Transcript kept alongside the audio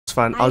It's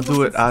fine. I'll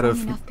do it out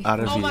of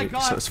Oh my here, God,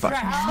 so it's fine.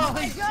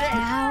 Holy shit.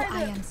 Now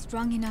I am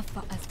strong enough for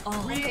us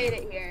all. I hate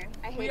it here.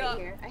 I hate it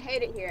here. I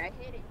hate it here. I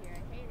hate it here.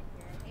 I hate it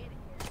here. I hate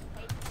it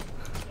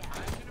here.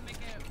 I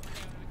hate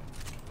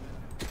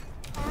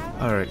it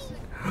here. Alright.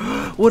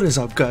 What is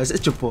up, guys?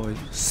 It's your boy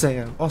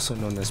Sam, also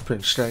known as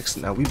Prince Strikes.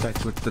 Now we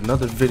back with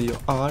another video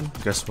on,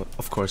 guess what?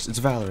 Of course, it's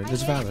Valorant.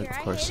 It's Valorant, of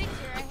course.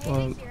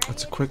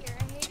 It's a quick.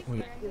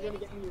 Wait.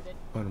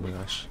 Oh my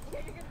gosh.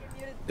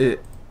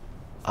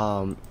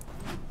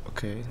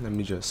 Okay, let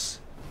me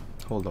just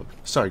hold up.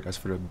 Sorry guys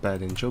for the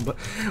bad intro, but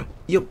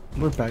yep,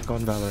 we're back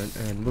on Valorant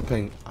and we're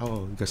playing.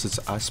 Oh, I guess it's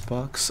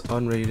Icebox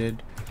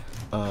unrated.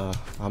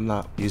 I'm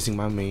not using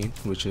my main,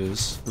 which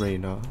is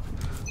Reyna.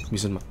 I'm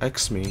using my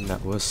X main,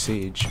 that was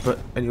Sage. But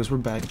anyways, we're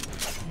back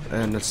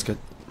and let's get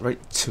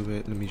right to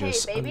it. Let me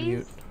just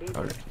unmute.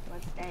 Alright.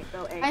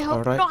 I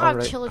hope you don't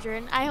have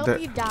children. I hope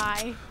you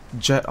die.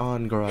 Jet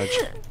on garage.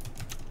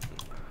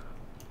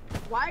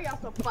 Why are y'all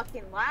so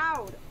fucking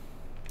loud?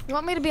 You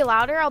want me to be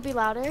louder? I'll be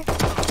louder.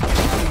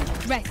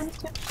 Right.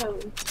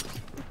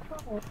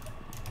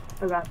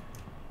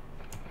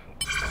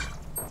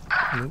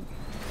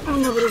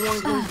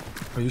 Nope.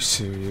 Are you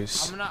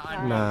serious?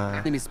 Nah.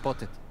 Enemy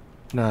spotted.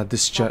 Nah,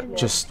 this jet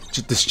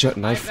this jet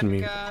knifed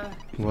me.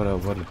 What a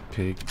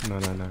pig. No.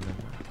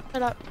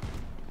 Shut up.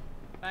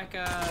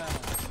 Becca.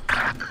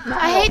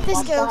 I hate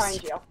this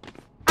ghost.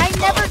 I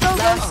never go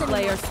ghost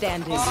Player anymore.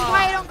 standing. This is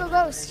why I don't go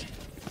ghost.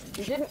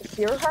 You didn't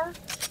hear her?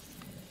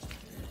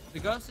 The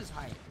ghost is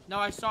hype. No,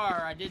 I saw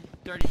her. I did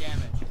 30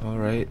 damage.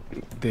 Alright,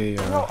 they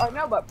No, I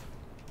know, but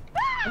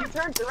you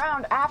turned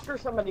around after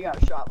somebody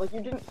got shot. Like you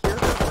didn't hear her.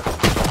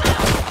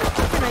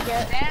 Can I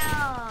get?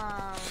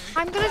 Damn.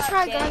 I'm gonna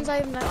try guns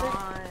I've never.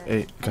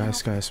 Hey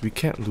guys, we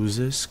can't lose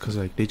this because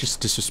like they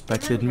just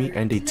disrespected me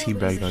and they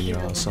teabagged on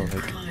y'all. So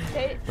like,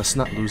 let's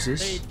not lose They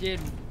this. did.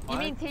 You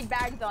mean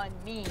teabags on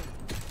me?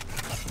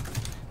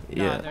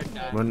 Yeah,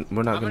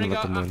 we're not gonna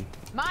let them win.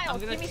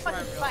 Miles, give me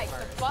fucking spikes.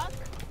 The fuck?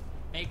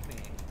 Make me.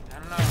 I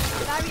don't know.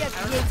 Now you have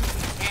to give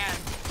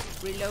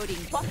Reloading.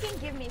 fucking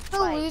give me I'll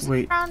spikes. lose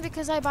Wait. round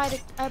because I'm buying.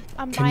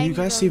 Can you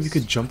guys see if you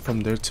could jump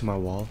from there to my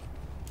wall?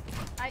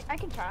 I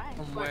can try.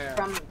 From where?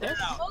 From this?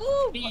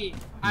 B.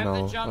 I have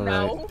No. to jump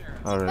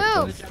Alright,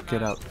 out.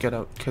 then get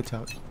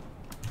out.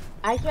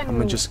 I can. I'm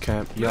gonna just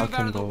camp. Y'all Move out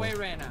can of the go. way,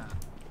 Reyna.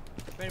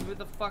 Reyna, move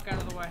the fuck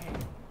out of the way.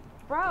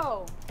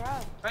 Bro. I'm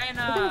gonna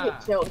Reyna.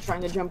 get killed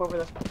trying to jump over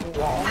this fucking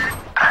wall.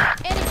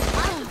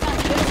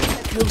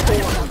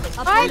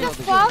 Why the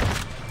fuck?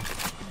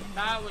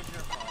 That was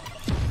your fault.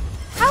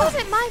 How is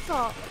it my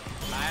fault?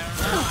 I don't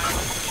know.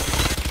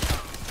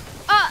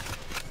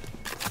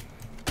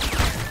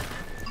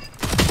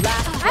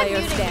 Last I'm player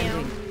muting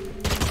standing.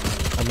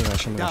 I'm gonna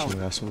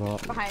rush.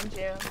 Behind you.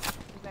 There's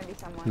gonna be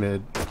someone.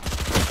 Mid.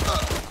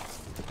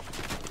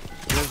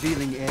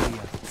 Revealing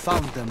area.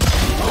 Found them.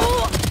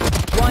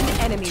 One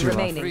enemy Two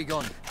remaining. Free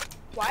gun.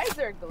 Why is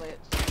there a glitch?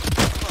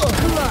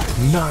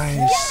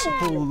 Nice.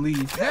 Holy.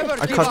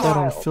 I caught that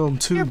on film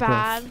too, You're bro.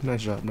 bad.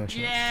 Nice job.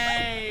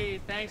 Yay!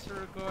 Thanks for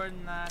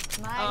recording that.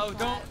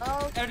 Nice.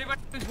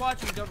 Everybody who's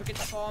watching, don't forget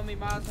to follow me,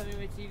 Miles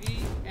Hemingway TV,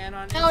 and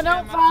on No, Instagram,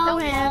 don't follow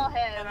Don't him. follow him.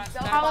 and on Don't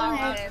Snapchat, follow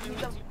Miles him. Hemingway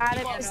He's a TV, bad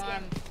and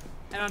person.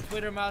 on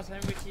Twitter, Miles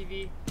Hemingway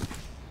TV.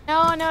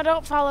 No,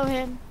 don't follow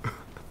him.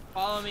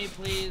 Follow me,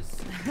 please.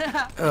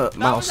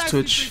 Mouse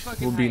actually Twitch pretty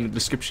fucking will be in the hype.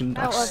 description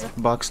That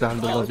box down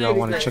below if y'all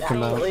want to check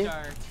him out.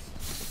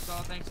 So,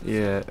 thanks for the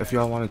Yeah, if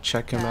y'all want to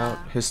check him out,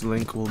 his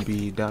link will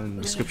be down in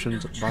the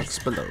description box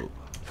below.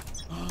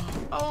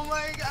 Oh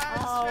my gosh,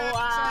 Oh, Strax, wow.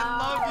 I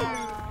love you.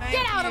 Thank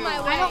Get out of you. my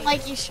way. I don't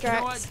like you, You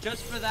know what? Strax.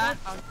 Just for that,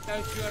 I'll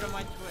shout you out of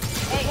my Twitch.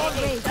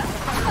 Hey.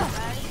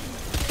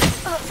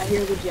 I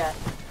hear the jet.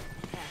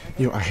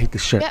 Yo, I hate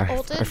this jet. Get I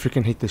ulted?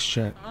 freaking hate this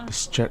jet.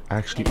 This jet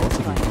actually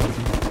ulted me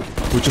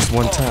with just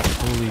one tap.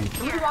 Holy.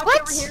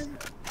 What?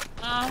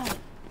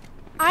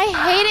 I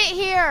hate it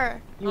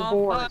here. You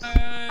bored.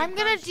 I'm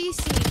gonna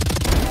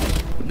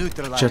DC.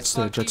 Neutralized. Jet's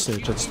there.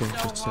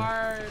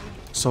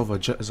 So Sova,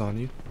 jet is on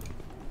you.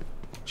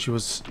 She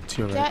was to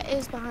your right. That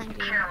is behind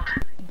you.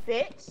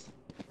 Bitch.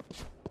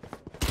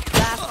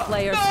 Last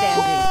player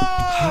standing.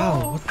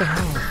 How? What the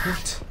hell?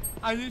 What?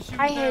 I knew she was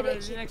I there, hate but I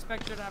it. didn't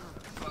expect her to have a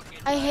fucking.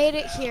 I hate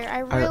it here. I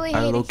really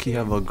I hate low it key here.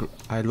 have a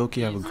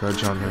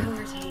grudge on her.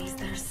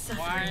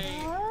 Why?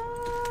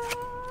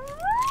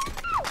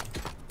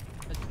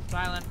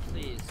 Silent,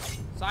 please.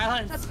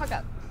 Silence. Shut the fuck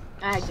up.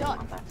 I didn't Shut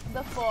want that.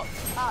 the fuck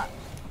up.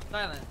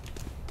 Silent.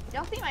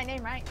 Y'all see my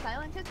name, right?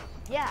 Silences?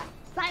 Yeah.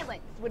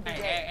 Silence would be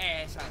great.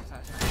 Hey, silence.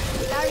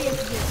 Now you have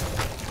to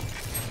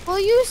do. Will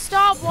you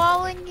stop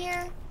walling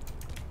here?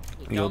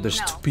 Yo, there's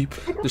No. two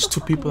people. There's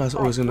two people that's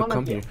always gonna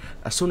come here.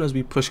 As soon as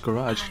we push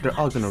garage, they're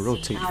all gonna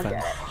rotate,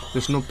 fam.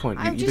 There's no point.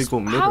 You I'm either just. go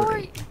mid How or are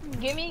A. you?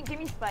 Give me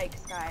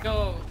spikes, guy.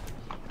 Go.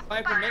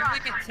 Viper, make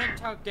like a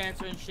TikTok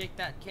dancer and shake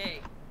that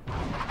cake.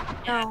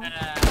 No.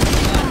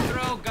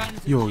 Throw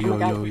guns. Yo. Shut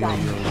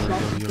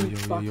the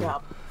fuck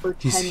up for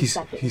 10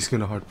 seconds. He's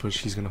gonna hard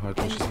push. One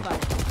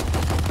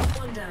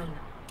down.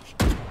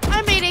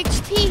 I made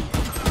HP.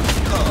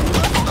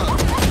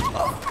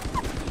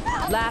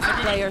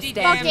 Last player Okay,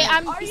 standing.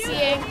 I'm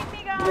seeing.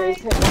 Raise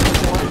hit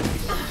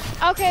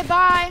one more. Okay,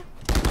 bye.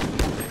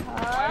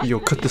 Yo,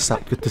 cut this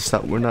out. Cut this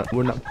out. We're not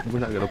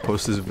gonna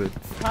post this vid.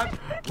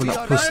 We're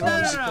not posting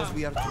this. Because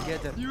we are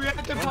together. You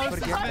have to Don't post this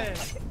forget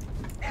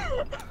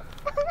vid.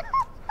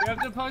 We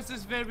have to post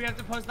this vid. We have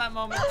to post that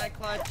moment, that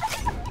clutch.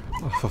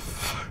 Oh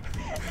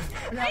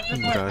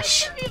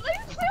gosh.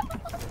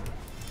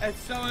 It's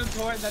so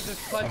important that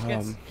this clutch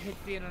gets hit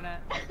the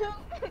internet.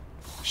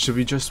 Should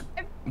we just?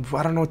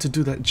 I don't know what to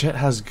do. That Jet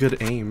has good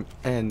aim,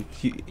 and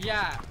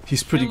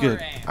he's pretty killer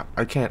good. aim.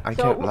 I can't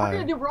So what we're lie.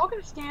 gonna do, we're all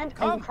gonna stand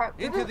and crouch.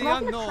 into We're the all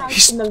gonna unknown.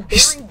 crouch in the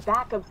He's- very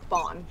back of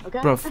spawn, okay?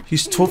 Bruv,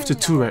 he's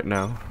 12-2 right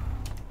now.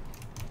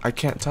 I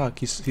can't talk.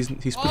 He's pretty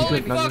Holy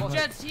good. Not fuck, gonna lie.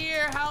 Jet's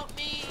here! Help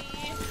me!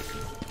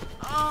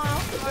 Oh,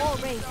 Wall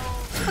I'm raised. so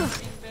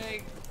fucking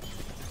big.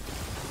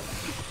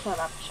 Shut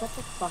up. Shut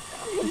the fuck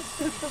up.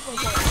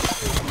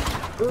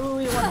 Ooh,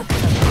 you want to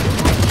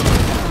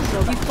so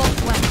You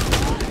both went.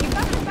 You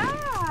got the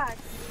back.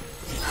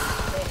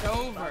 It's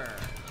over.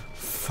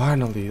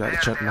 Finally,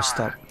 that Jet messed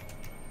up.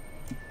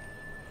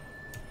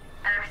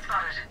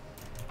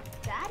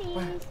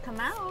 Daddies, come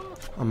out.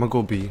 I'ma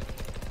go B.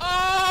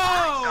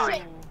 Oh!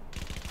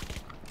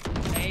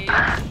 Hey.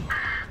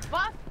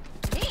 Fuck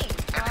me.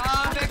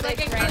 Oh, they're like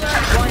a killer.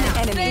 One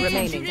enemy Sage,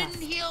 remaining. You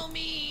didn't heal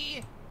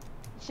me.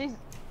 She's.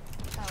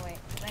 Oh wait,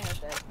 wait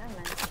a bit. Never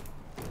mind.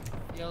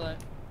 Yola,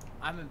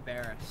 I'm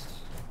embarrassed.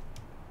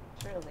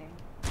 Truly,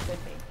 could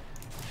be.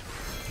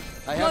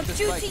 I Your have the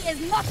duty spike.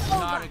 is not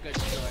Not over. a good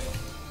choice.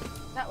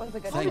 That was a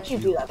good why one. would you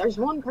do that? There's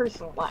one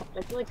person left.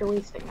 I feel like you're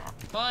wasting that.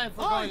 Well, if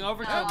we're going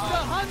overtime,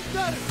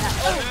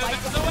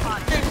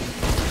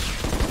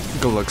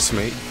 Good looks,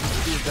 mate.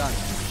 He's done.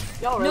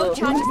 Y'all No really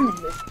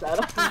charges. this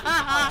setup.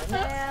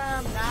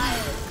 Damn,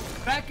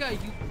 nice. Becca,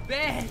 you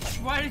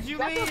bitch! Why did you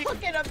That's a leave?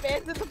 fucking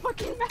abandoned the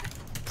fucking map.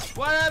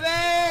 What a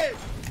bitch!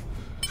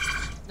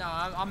 No,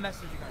 I'm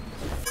messaging her.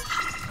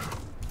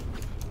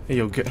 Hey,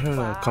 yo, get her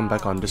to come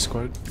back on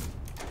Discord.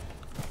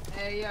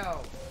 Hey,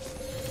 yo.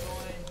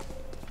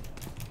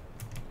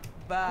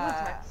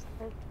 Bye.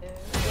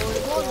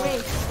 Wall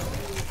raised.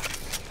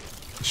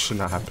 Should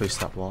not have placed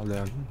that wall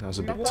there. That was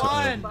a bit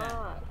One!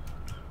 tight.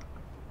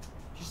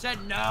 She said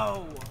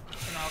no!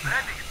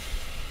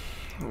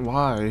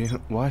 Why?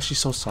 Why is she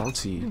so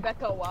salty?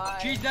 Becca, why?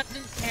 She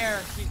doesn't care.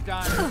 She's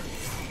done.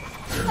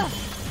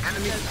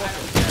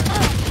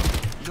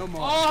 No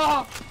more.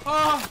 Oh!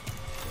 Oh!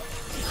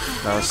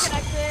 That was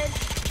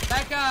Connected.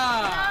 Becca!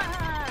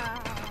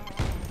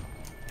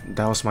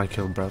 that was my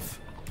kill, bruv.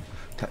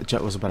 That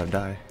Jet was about to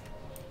die.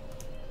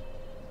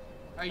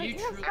 Are you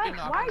Yes, truly Beck,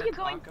 not why are gonna you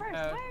going talk first?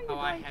 about Why how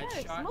are I you going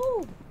first? headshot?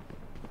 Move.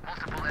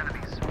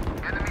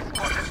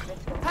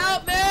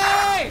 Help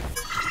me!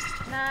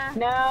 Nah.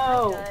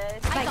 No.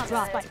 Good. Spike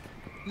drop.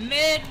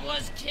 Mid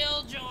was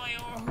Killjoy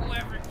or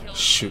whoever killed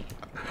Shoot.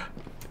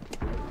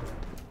 I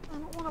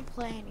don't want to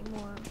play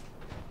anymore.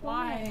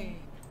 Why?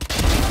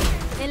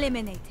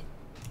 Eliminated.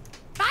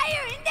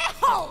 Fire in the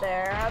hole!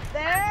 There, up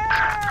there.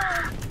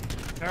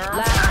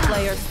 Last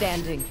player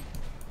standing.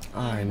 Oh,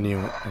 I knew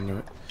it. I knew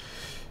it.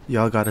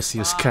 Y'all gotta see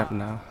us camp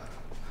now.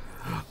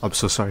 I'm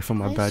so sorry for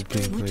my bad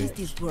gameplay.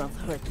 this world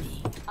hurt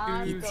me?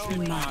 I'm You should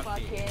going not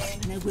fucking.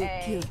 And I will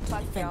A. kill to Fuck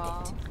defend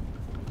y'all.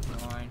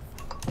 Fine.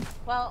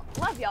 Well,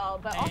 love y'all,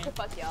 but also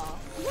fuck y'all.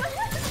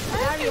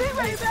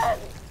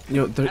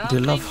 Yo, I they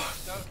don't love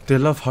think- they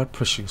love hard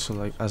pushing. So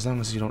like, as long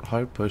as you don't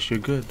hard push, you're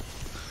good.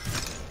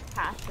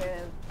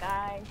 Passive,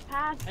 guys.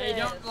 Passive. They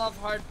don't love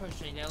hard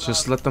pushing. They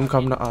Just love let them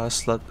come to fucking-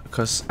 us.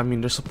 Cause I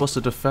mean they're supposed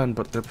to defend,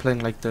 but they're playing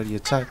like they're the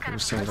attacker.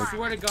 So I like,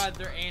 swear to God,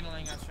 they're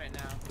analing us right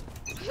now.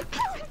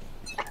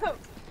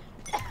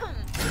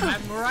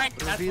 I'm right.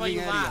 That's why Revealing you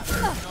area. laugh.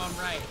 No, I'm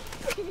right.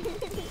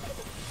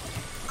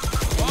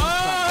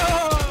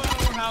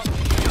 Whoa! Help me.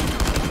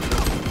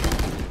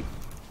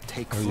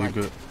 Take are you flight.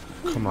 good?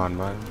 Come on,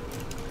 man.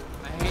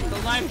 I hate the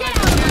life I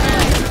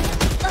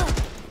get.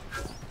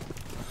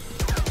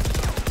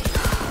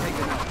 Take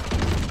it out.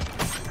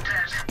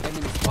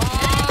 Enemy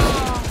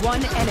Oh!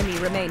 One enemy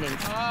remaining.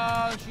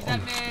 Oh, she's at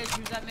mid.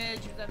 She's at mid.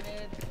 She's at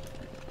mid.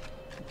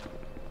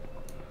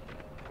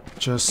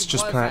 Just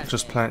was plant. that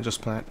Just thing? plant.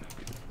 Just plant.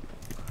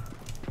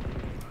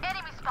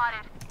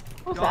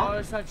 What's Y'all that?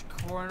 are such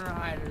corner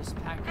hiders.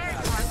 Pack it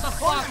up. Get the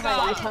fuck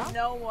Why, up. huh?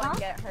 No one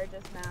get her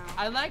just now.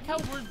 I like how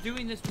we're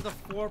doing this with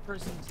a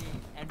 4-person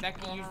team, and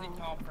Becky usually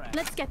top friend.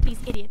 Let's get these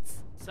idiots.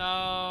 So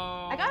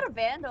I got a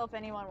vandal if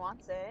anyone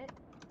wants it.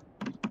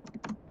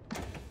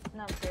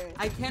 No, I'm serious.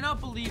 I cannot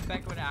believe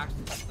Becca would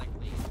actually just like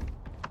leave.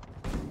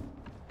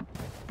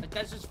 Like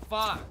that's just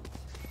fucked.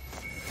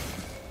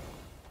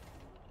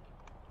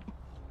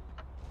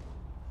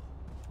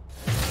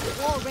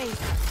 Wall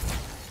raised.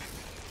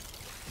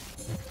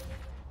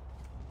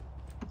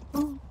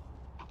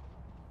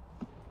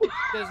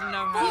 Doesn't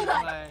know how to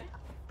play.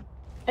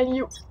 And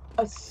you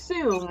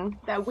assume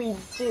that we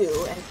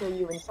do until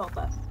you insult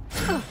us.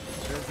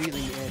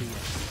 revealing area.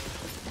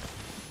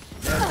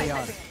 There they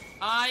are.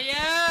 Ah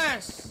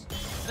yes!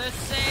 The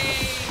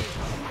save!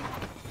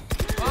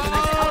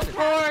 Oh, of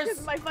course! This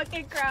is my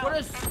fucking crowd. What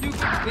a stupid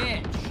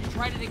bitch. She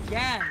tried it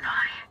again.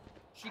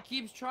 She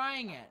keeps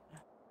trying it.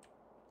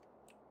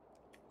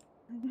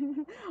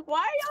 Why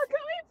are y'all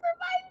coming for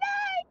my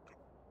neck?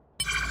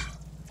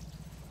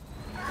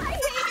 I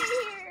hate it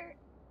here.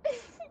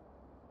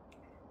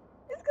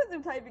 It's because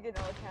I'm typing in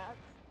all caps.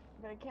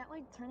 But I can't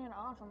like turn it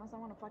off unless I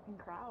want to fucking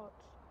crouch.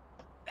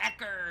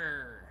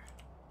 Becker!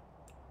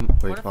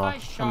 Wait, What if I I'm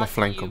shot gonna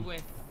flank you him.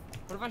 with...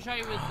 What if I shot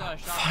you with shotgun?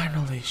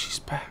 Finally, she's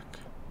back.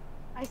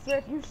 I swear,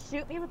 if you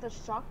shoot me with a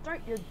shock dart,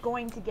 you're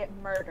going to get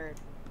murdered.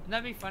 Wouldn't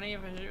that be funny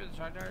if I shoot you with a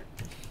shock dart?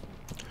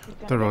 You're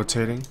gonna They're get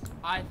rotating.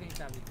 I think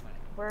that'd be funny.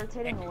 We're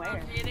rotating away.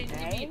 Rotating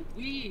Okay?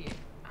 we.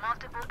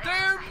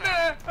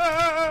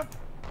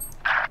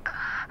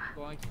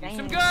 Going to do Damn.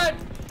 some good.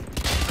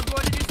 I'm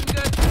going to do some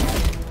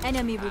good.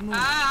 Enemy removed.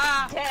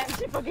 Ah! Damn,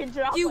 she fucking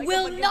dropped You like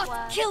will a fucking not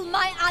flag. kill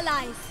my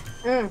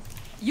allies.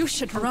 You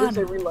should I'm run.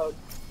 gonna reload.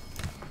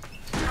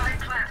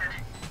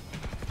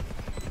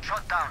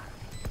 Shut down.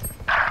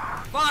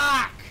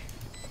 Fuck!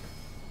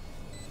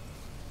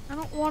 I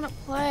don't want to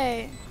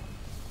play.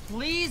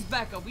 Please,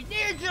 Becca, we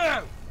need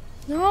you.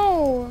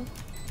 No.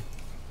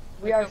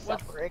 We are What's-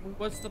 suffering.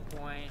 What's the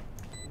point?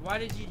 Why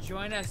did you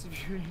join us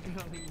if you were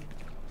gonna leave?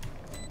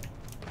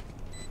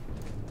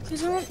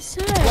 Because I want to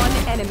say. One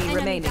enemy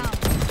remaining. down.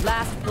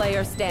 Last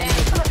player standing.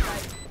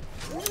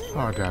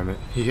 Oh damn it!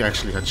 He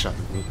actually headshot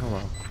me. Oh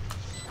well.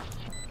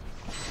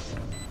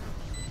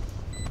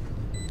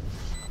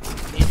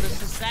 Needless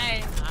to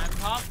say, I'm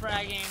top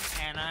fragging,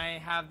 and I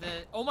have the.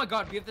 Oh my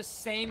god, we have the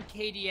same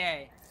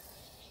KDA.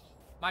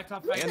 My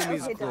top frag.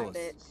 Enemies Okay, close.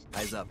 bitch.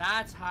 Eyes up.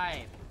 That's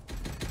hype.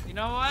 You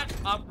know what?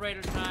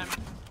 Operator time.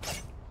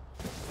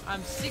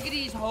 I'm sick of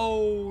these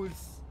hoes.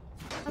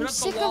 Put I'm up the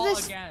sick of wall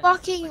this again,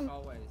 fucking. like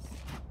always.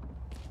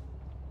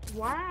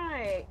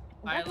 Why?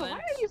 Becca, why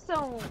Violent. are you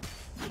so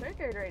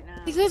triggered right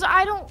now? Because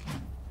I don't.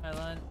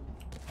 Island.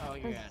 Oh,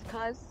 you're in.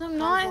 Cause I'm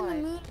not in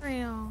the mood right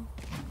now.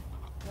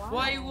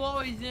 Why you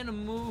always in a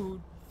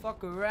mood?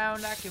 Fuck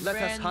around, I can Let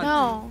us brand hunt.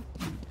 No.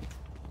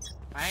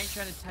 I ain't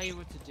trying to tell you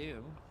what to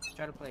do.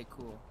 Try to play it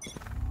cool.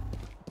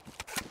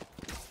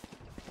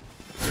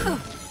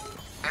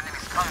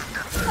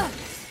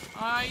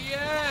 Ah,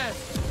 yes!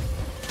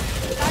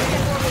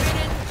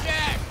 Forbidden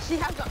jet! She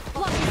has a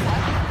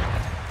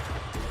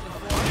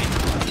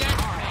Jet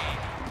pain.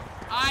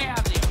 I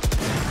have the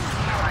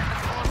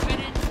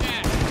forbidden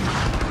jet.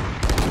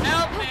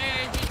 Help me!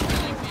 He's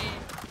killing me.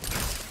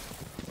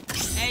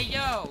 Hey,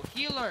 yo,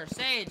 healer,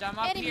 Sage, I'm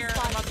up Enemy here.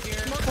 spotted. I'm up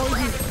here.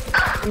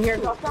 I'm here,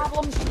 no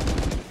problems.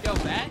 Yo,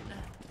 bet.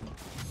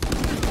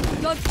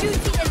 Your duty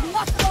is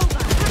not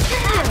over.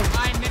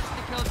 I missed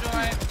the killjoy.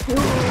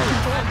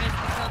 I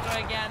missed the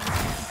killjoy again.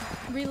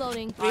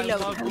 Reloading. I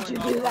love How'd going you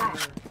off do that?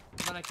 order,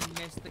 but I can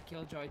miss the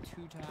killjoy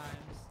 2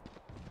 times.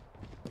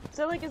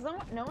 So like, is no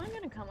one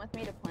gonna come with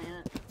me to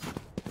plant?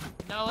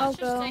 No, I'll let's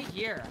just go. stay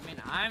here. I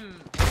mean,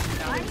 I'm.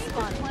 I need to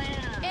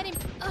plant. Enemy.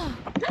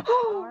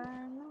 Or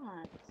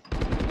not.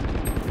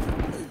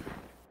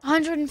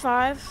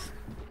 105.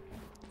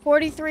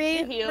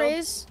 43 Heal.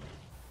 raise.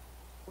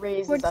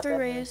 Raise 43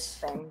 raise.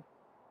 thing.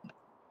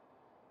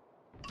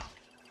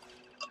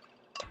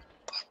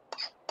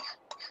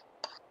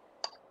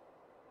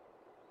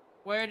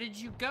 Where did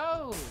you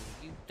go,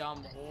 you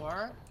dumb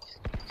whore?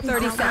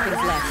 30 seconds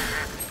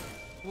left.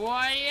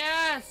 Why,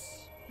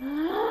 yes!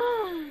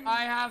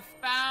 I have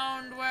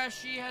found where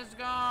she has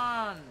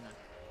gone.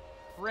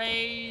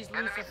 Praise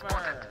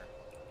Lucifer.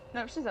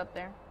 No, she's up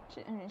there.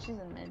 I mean, she's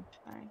in mid.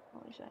 Sorry.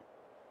 Holy shit.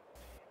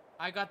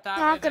 I got that.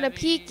 Not way, gonna baby.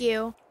 peek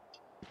you.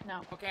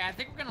 No. Okay, I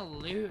think we're gonna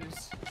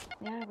lose.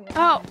 Yeah, we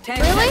Oh, 10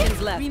 really?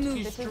 seconds left. She's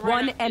This is straight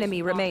one up enemy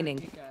just remaining.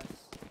 peek us.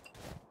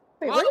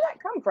 Wait, What? where did that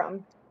come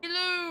from? We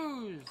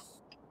lose.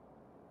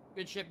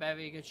 Good shit,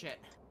 baby. Good shit.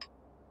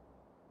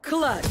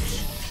 Clutch.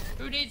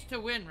 Who needs to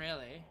win,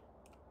 really?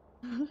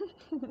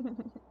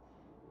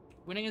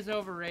 Winning is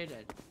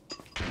overrated.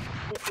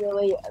 It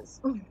really is.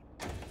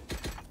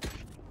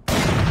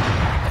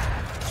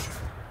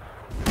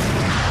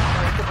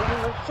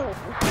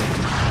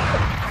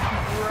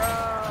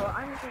 Bro,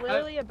 I'm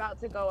literally about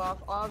to go off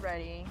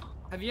already.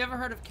 Have you ever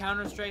heard of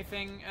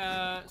counter-strafing,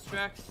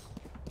 Strex?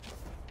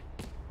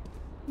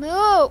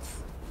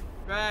 Move.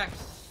 Strex.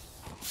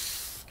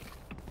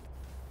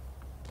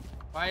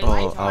 Why is Oh,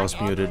 he I was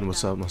talking? muted.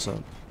 What's up? What's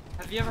up?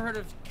 Have you ever heard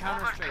of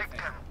counter-strafing?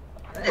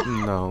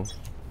 No.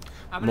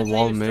 I'm I'm a gonna tell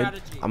wall you a mid.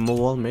 strategy. I'm a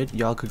wall mid.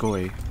 Y'all could go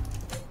A.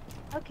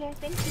 Okay,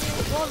 thank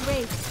you. Wall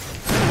raised.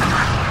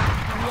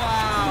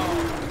 Wow.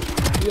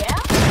 Yeah?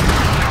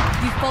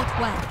 You fought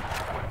well.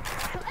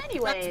 So That's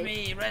anyway.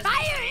 me.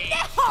 Fire in the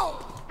hole.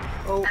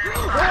 Oh,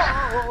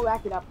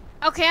 back it up.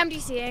 Okay, I'm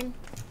DCing.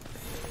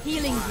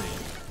 Healing you.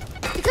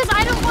 Because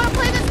I don't want to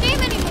play this game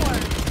anymore.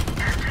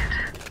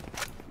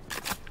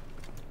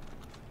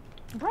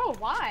 Bro,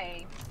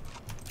 why?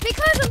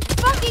 Because I'm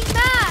fucking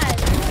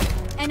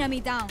mad. Enemy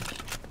down.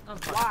 I'm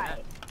fucking Why?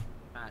 mad.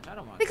 Match, I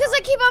don't want Because I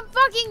keep on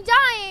fucking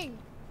dying.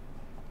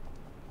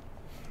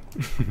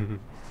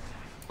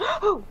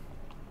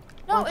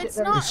 No, Watch it, it's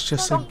baby. not. It's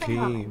just a fucking-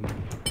 game.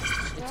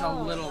 It's a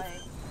little,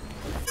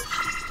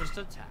 just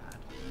a tad.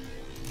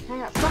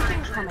 Hang on,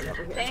 something's coming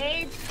over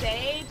here.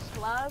 Sage,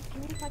 love,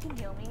 can you fucking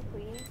heal me,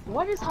 please?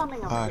 What is humming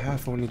over I here?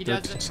 have only He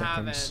 13 doesn't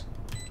have seconds.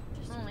 it.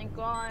 Oh my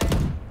god.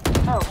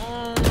 Oh,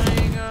 Oh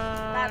my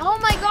god. Oh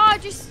my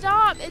god, just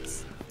stop.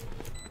 It's.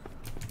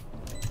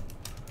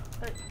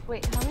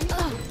 Wait, how many?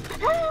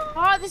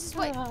 Oh, this is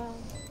what.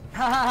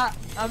 How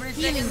many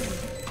seconds?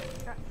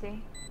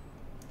 see.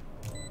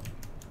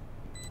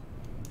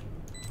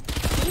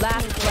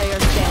 Last player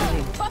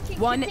standing. Fucking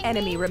One kissing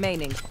enemy me?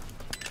 remaining.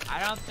 I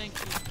don't think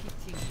he's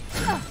kicking you.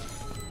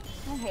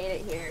 I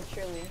hate it here,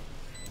 truly.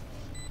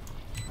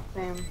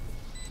 Same.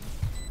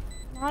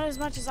 Not as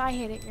much as I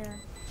hate it here.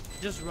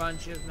 Just run,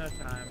 she has no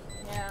time.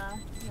 Yeah, run.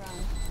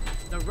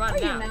 No, run Where are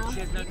you now. now? She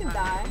has no You can time.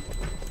 die.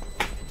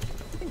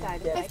 You can die,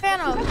 Hey, Jack.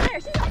 Phantom. She's up there,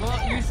 she's up Well,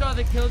 there! you saw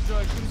the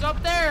Killjoy. She was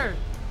up there.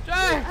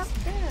 Jax! Up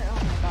there! Oh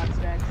my god,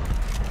 Strax.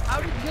 How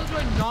did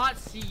Killjoy not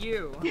see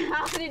you?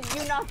 How did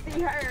you not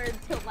see her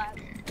until last?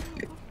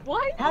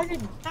 What? How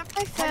did Not my I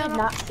did Phantom.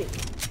 not see?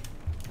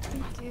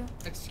 Thank you.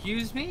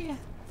 Excuse me?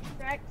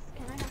 Strax,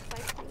 can I have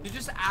spikes please? You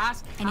just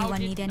asked how Anyone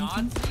did need not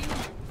anything? see you?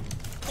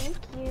 Thank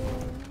you.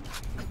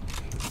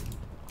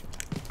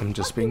 I'm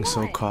just being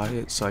so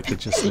quiet so I could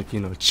just like, you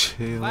know,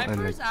 chill and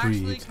Viper's like actually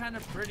breathe. kind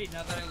of pretty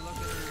now that I look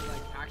at her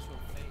like actual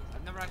face.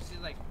 I've never actually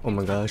like. Oh my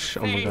looked at her gosh,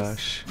 oh my face.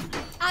 gosh.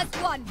 As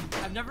one.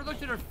 I've never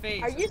looked at her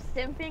face. Are you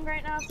simping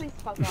right now? Please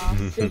fuck off.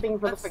 Simping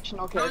for the That's-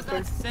 fictional How is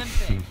character. that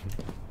simping?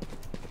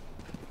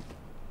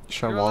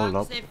 Should I You're wall it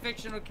allowed up? to say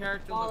fictional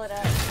character Wall looks it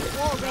up. fake.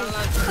 Wall You're not it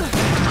allowed to say-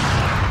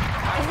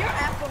 And your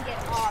ass will get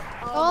off.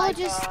 Oh, Oh, my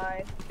just-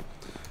 god.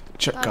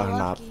 Jet Oh, got an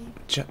up. lucky.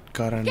 Jet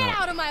got an Get up.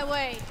 out of my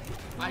way.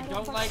 I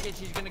don't like it.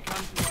 She's gonna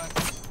come to us.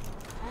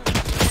 Don't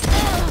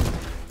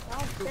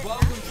You're sit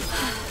welcome to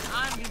that.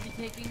 I'm gonna be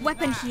taking you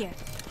Weapon back. here.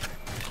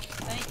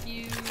 Thank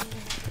you.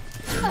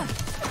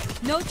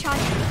 No charge.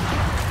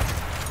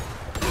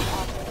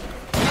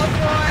 Go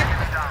for it.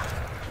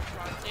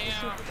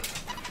 Damn.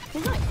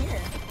 He's not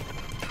here.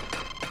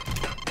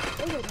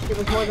 He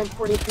was more than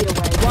 40 feet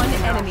away. One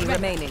enemy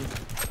remaining.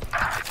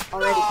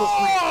 Already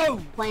Oh!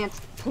 plant.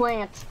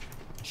 Plant.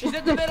 She's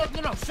in the middle.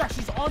 No, Shrek,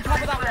 she's on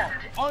top of that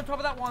wall. On top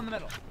of that wall in the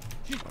middle.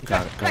 She's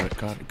Got it, got it,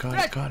 got it, got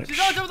it, got it. She's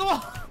on top of the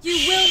wall. You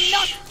will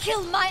not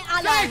kill my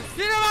Shrek, ally.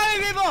 she's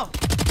reviving people.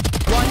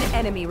 One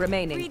enemy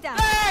remaining. Three down.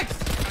 Thanks.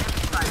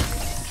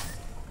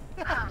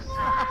 I'm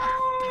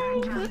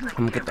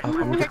gonna get the up, I'm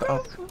gonna get the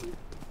up.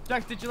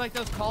 Jack, did you like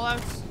those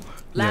callouts?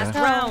 Last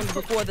Yeah. round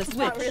before the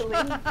Not switch. really. We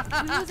lose I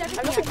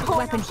everything. don't think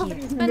calling Weapon out here.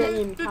 somebody's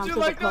name Did counts you as a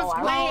like those call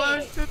out.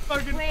 callouts? It's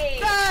fucking Wait.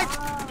 Jax.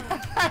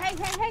 Hey,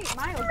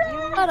 Miles, do you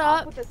want Shut to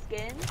up. with the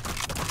skin?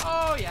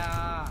 Oh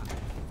yeah.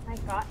 I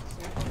got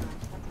you. Hold on.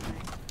 That's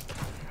nice.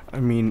 I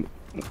mean,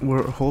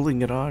 we're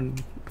holding it on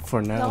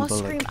for now, Y'all but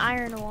scream like,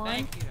 Iron One.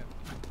 Thank you.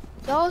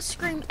 Y'all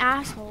scream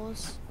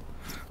assholes.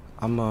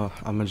 I'ma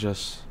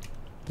just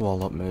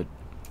wall up mid.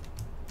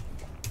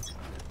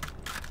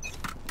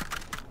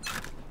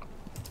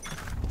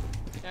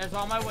 There's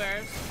all my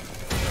wares.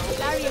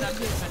 Sorry, I'm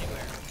just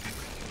anywhere.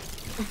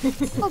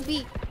 Oh,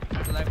 beat.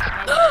 So like,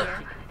 my wares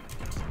there.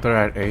 They're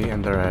at A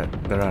and they're at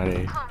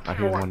A. I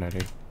hear one at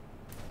A.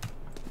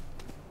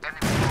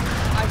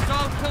 I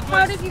saw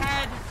How did Killjoy's you-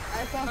 head. I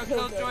saw Or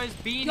Killjoy. Killjoy's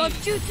beanie. Your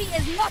duty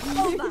is not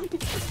over.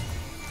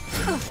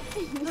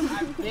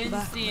 I've been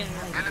seeing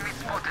her.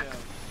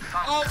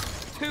 Oh,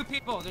 two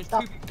people. There's two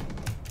people.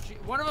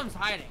 One of them's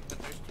hiding, but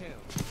there's two.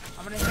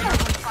 I'm gonna hit her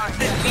with fire.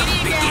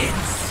 Beanie again.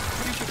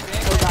 Stupid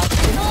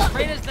bitch.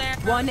 Reyna's there.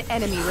 One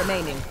enemy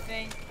remaining.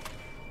 Thing.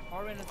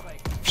 Or Reyna's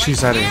like.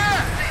 She's right at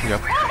here! A.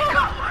 Yep.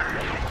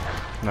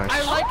 Nice.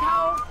 I like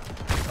how.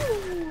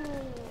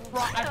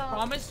 I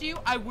promise you,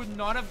 I would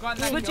not have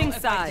gotten that Switching kill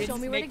if I sides. didn't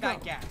Show me where make to that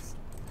go. guess.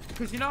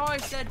 Because you know how I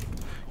said.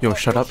 Yo, oh,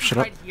 shut up, she's shut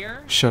up. right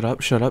here? Shut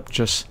up, shut up.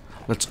 Just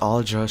let's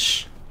all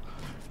just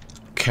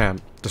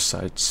camp the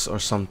sites or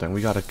something.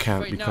 We gotta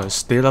camp Wait, no.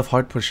 because they love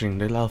hard pushing.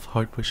 They love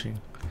hard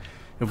pushing.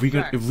 If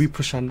we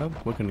push on them,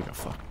 we're gonna get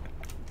fucked.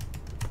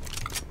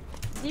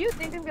 Do you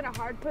think I'm gonna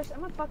hard push?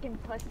 I'm a fucking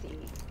pussy.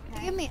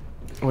 Okay? Give me.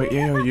 Wait, who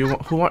has?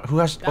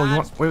 Oh, you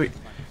That's want? Wait.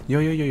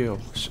 Yo.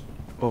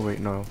 Oh wait,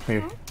 no.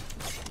 Here, What?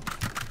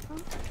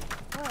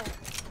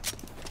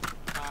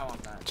 I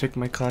want that. take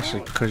my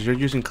classic, cause you're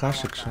using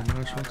classic, so I might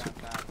want as well that. take.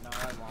 No, I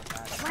want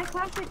that. My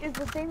classic is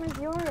the same as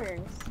yours.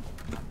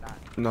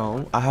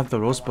 No, I have the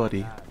rose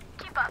buddy.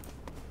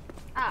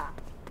 Ah.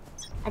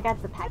 I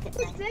got the packet.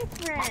 It's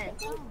different.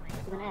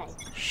 With an A.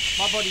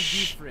 My body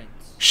different.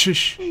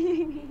 Shush.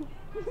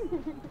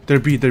 They're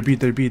B. Oh,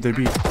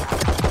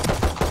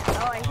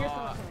 I hear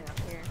someone coming up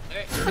here.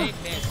 They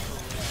missed.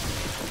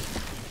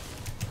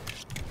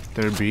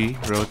 They're B.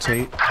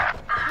 Rotate.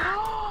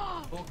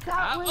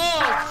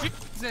 Oh,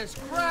 Jesus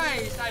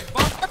Christ! I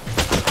bumped. I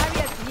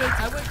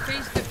went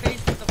face to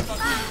face with the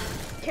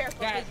fucking.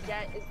 Careful, Jet. this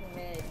jet is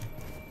mid.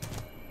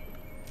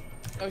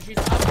 Oh, she's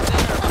up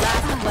there.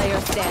 Last player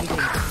standing.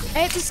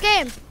 Hey, it's this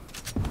game.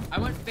 I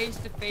went face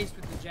to face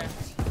with the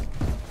Jets.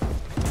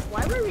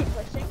 Why were we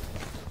pushing?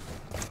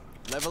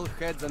 Level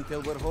heads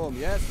until we're home,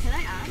 yes? Can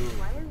I ask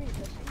why were we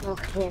pushing?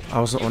 Okay.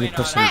 I was the only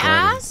person Can I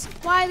guarding. ask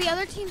why the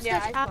other team Yeah, I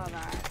switched saw up?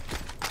 that.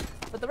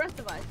 But the rest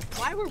of us,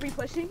 why were we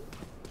pushing?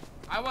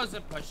 I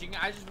wasn't pushing.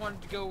 I just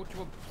wanted to go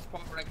to a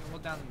spot where I can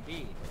hold down the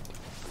B.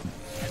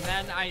 And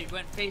then I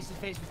went face to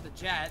face with the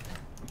Jet.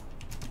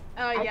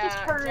 Oh I yeah, just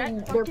heard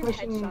Jet they're fucking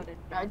pushing. headshotted.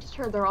 I just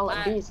heard they're all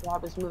at B, so I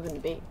was moving to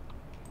B.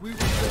 We were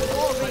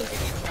all pushing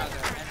each other,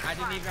 and I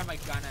didn't even have my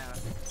gun out.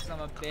 Son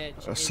of a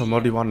bitch.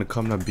 Somebody idiot. want to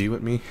come to be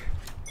with me?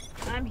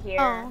 I'm here.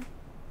 Oh,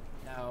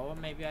 No,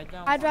 maybe I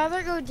don't. I'd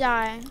rather go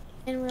die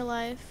in real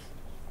life.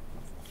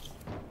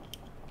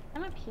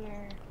 I'm up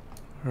here.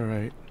 All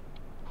right.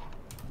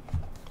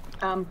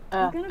 I'm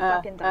gonna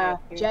fucking die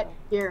up here, Jet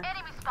here.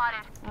 Enemy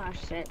spotted. Oh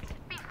shit.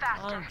 Be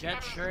faster. Oh, Jet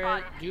Enemy sure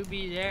spotted. do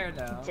be there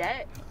though.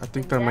 Jet? I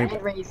think that Yeah. might.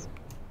 Jet raise.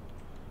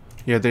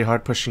 Yeah, they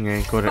hard pushing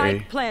A. Go to A.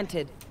 Spike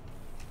planted.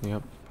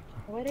 Yep.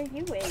 What are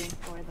you waiting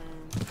for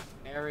then?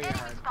 Very Enemy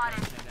hard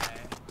spotted. today.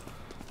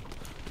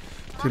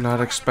 Did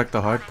not expect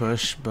a hard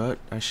push, but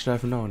I should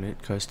have known it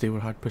because they were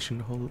hard pushing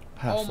the whole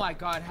half. Oh my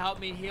god, help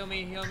me, heal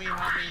me, heal me,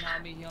 help me,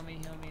 help me, heal me,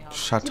 heal me, help me.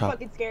 Shut You up.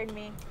 fucking scared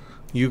me.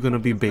 You gonna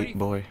be bait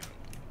boy.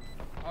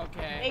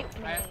 Okay. Hate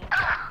me.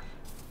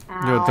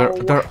 Yo,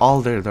 they're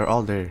all there. They're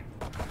all there.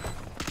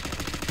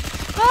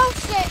 Oh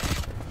shit!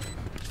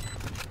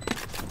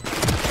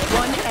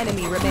 One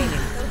enemy remaining.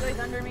 Those guys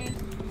under me.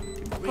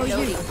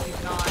 Reloading.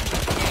 She's not.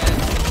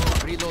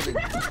 Yeah. Reloading.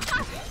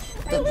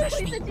 I literally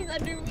said she's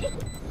under me.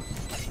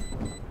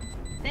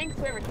 Thanks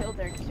whoever killed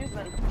her, because she was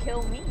about to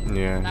kill me.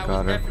 Yeah, That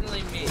got was her.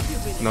 definitely me.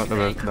 No,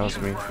 that was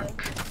me. I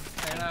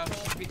know,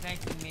 she should be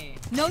thanking me.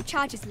 No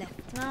charges left.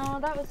 No,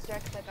 that was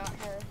Strex that got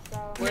her, so...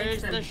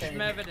 Where's the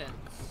schmevidence?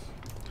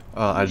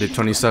 I did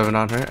 27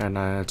 on her, and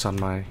it's on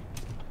my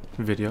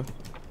video.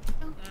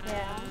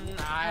 Yeah.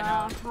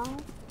 I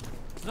don't.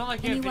 It's not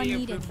like you have Anyone video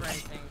need proof or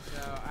anything,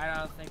 so I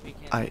don't think we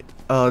can.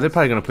 They're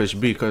probably gonna push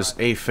B because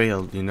A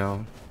failed, you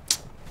know.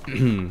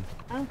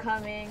 I'm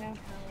coming.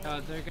 No,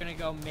 they're gonna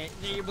go mid.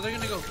 Well, they're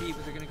gonna go B,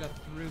 but they're gonna go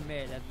through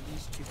mid. At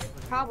least 2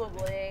 people.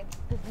 Probably.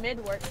 Because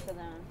mid works for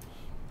them.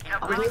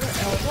 I'll do it.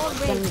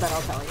 Then, but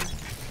I'll tell you.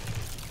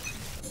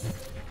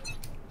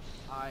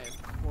 I,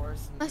 of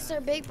course. am Unless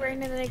gonna they're big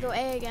brain and they go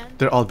A again.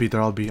 They're all B.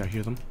 They're all B. I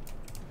hear them.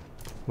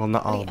 Well,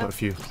 not all, but a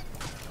few.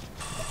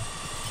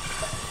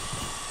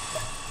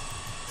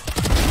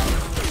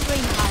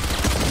 Brain hard.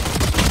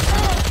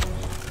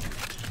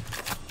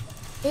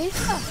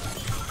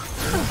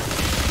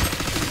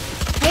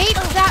 Hate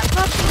that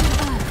fucking.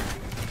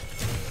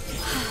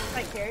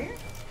 Like carrier?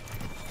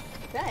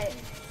 That.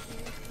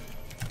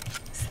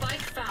 Spike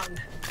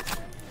found.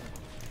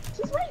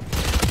 She's right.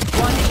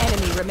 One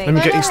enemy Let remaining.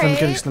 me get ace. Let me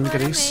get Let ace. Let me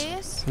get her ace.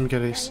 ace. Let me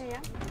get ace. Yeah.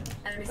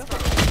 Enemy Go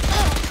spotted. for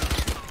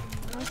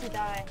it. Once you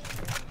die.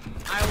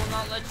 I will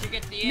not let you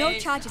get the No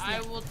ace. charges I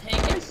left. will take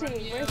it Where's from she?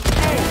 you. Where's she?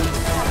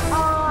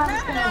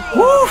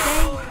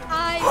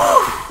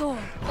 I saw.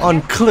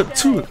 On clip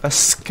too.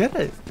 Let's get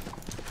it.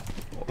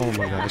 Oh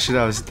my gosh,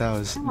 that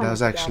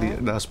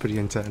was pretty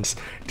intense.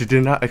 They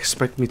did not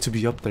expect me to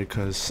be up there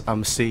because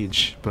I'm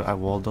Sage, but I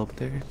walled up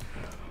there.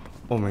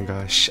 Oh my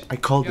gosh, I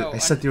called it. I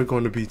said they were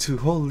going to be too.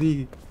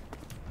 Holy.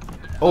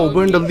 Oh,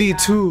 we're in the lead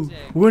too.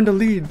 We're in the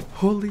lead.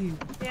 Holy.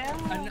 Yeah.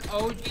 An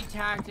OG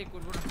tactic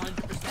would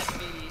 100%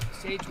 be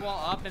stage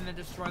wall up and then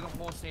destroy the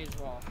whole stage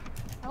wall.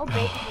 Oh, baby.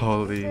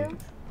 Holy.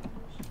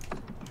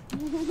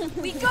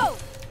 We go.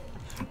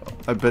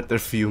 I bet they're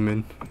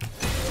fuming.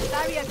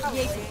 Daria,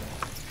 probably. I mean,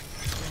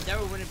 they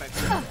were winning by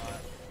 4 a lot.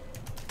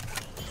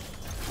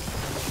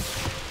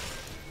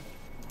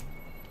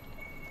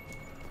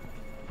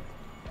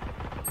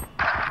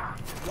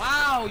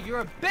 Wow,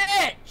 you're a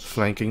bitch!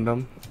 Flanking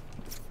them.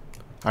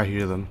 I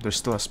hear them. They're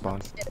still at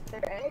spawn. They're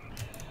A.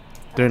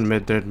 They're in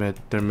mid. They're mid.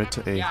 They're mid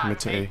to A. Yeah, Mid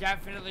to they A.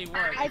 definitely were.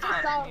 I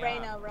just saw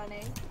Reyna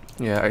running.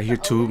 Yeah, I hear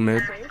 2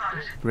 mid.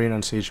 Rain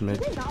on Sage mid.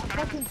 Did they not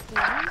fucking see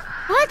me?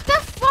 What the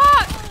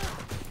fuck?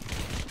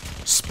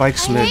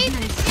 Spike's I mid. hate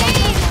this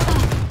game.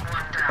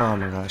 Oh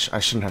my gosh, I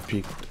shouldn't have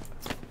peeked.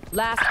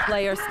 Last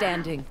player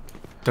standing.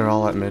 They're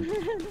all at mid.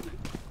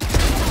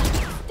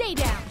 Stay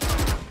down.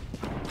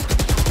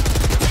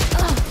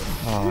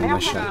 Oh,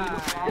 nice shot.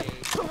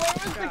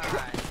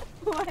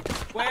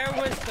 Where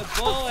was the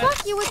bullet?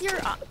 Fuck you with your.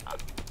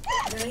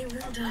 They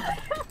will die.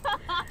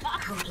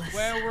 Hopeless.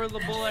 Where were the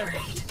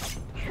bullets?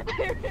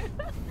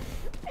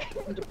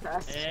 I'm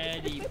depressed.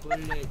 Eddie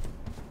bullet.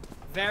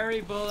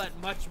 Very bullet,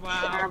 much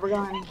Alright, wow. we're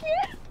going.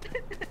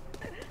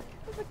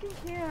 I fucking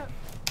can't.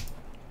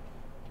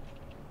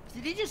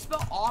 Did he just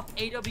spell off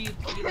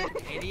AWP like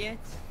an idiot?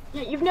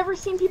 Yeah, you've never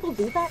seen people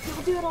do that?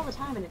 People do it all the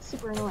time and it's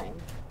super annoying.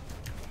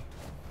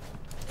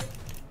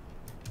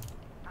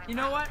 You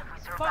know what?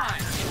 Fine.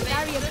 If they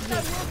let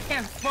that will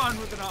have fun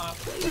with it off.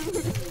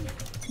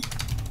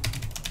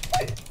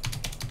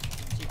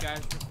 You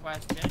guys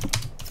requested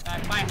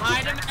that my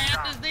high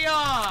demand is the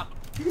off.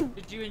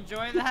 Did you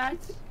enjoy that?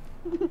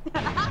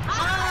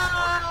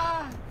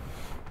 Ah!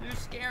 You're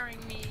scaring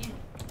me.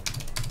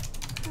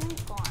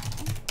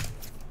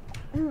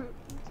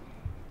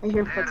 I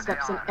hear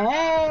footsteps in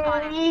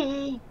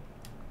A.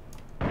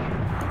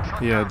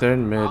 Yeah, they're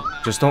in mid.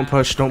 Just don't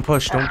push, don't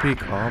push, don't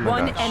peek. Oh my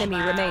One gosh. enemy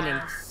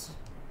remaining.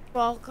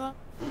 Welcome.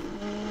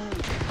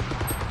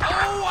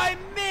 Oh, I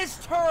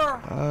missed her!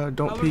 I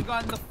Don't would've peek.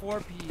 gotten the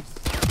 4-piece.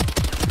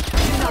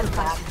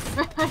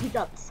 I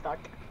got stuck.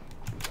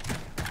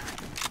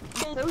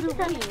 So do we.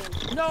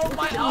 No,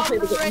 my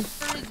operator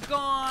is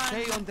gone!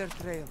 Stay on their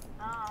trail.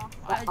 Oh.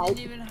 I didn't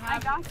even I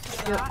have got it.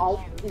 you. Your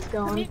alt is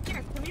Come gone. here,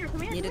 come here,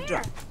 come here, Need a come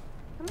drop. here.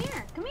 Come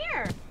here, come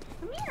here,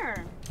 come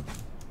here.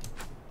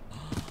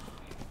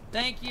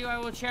 Thank you, I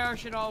will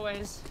cherish it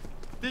always.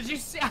 Did you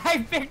see? I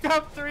picked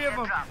up 3 of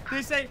them.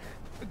 They say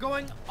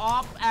going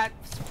off at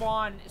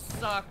spawn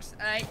sucks,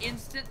 and I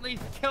instantly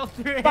killed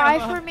 3 of them. Bye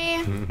for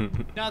me.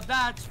 Now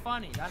that's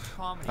funny. That's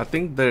comedy. I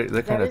think they're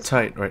kind of is-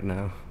 tight right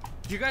now.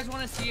 Do you guys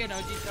want to see an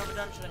OG silver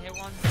dart? Should I hit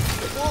one?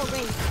 Oh,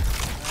 wait.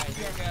 Alright,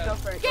 here we Go go.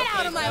 for it. Get go out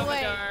for of it. my Silver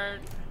way. dart.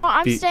 Well,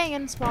 I'm Be- staying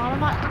in spawn. I'm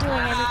not doing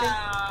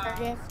everything.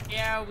 Okay.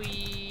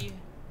 Scary.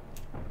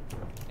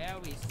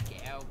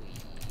 Scary.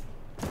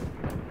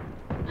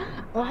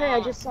 Oh hey,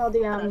 I just saw the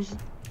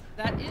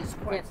That is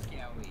quite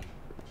scary.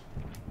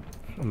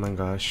 Oh my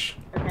gosh.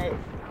 Okay.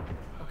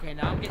 Okay,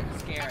 now I'm getting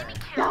scared.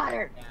 Got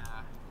her.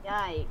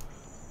 Yeah.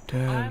 Yikes.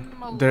 I'm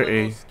a Damn. They're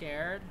little A.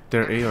 scared.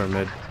 They're A or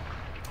mid.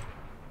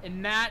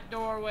 In that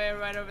doorway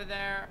right over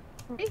there.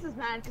 Reese is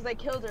mad because I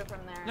killed her from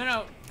there. No,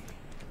 no.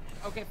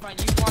 Okay, fine.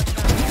 You watch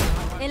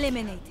that.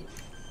 Eliminated.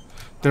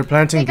 They're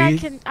planting Think I B.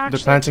 can They're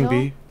actually planting kill?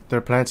 B.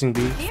 They're planting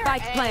B.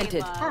 Spike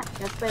planted. Ah,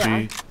 yes they are.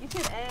 B. You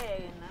said A,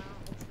 and now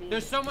it's B.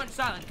 There's someone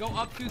silent. Go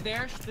up through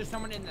there. There's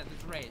someone in there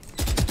that's raised.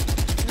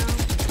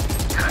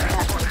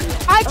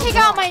 I take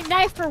out my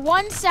knife for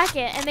 1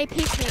 second and they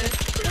peek me.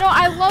 You know,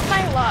 I love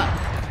my luck.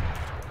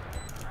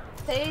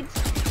 Sage,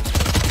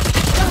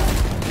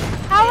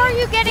 How are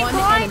you getting One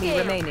enemy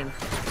blinded? remaining.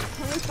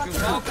 can we fucking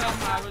You're welcome.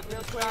 I was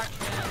real quick.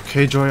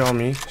 K-Joy on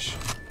me.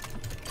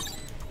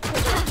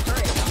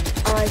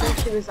 Oh, I think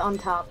she was on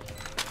top.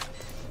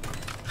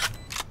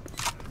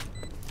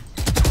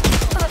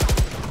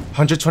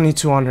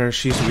 122 on her.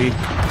 She's weak.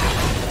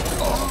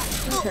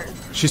 Who's her?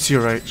 She's to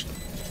your right.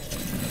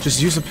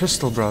 Just use a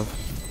pistol, bro.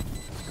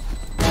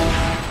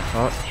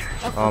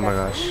 Oh my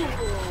gosh.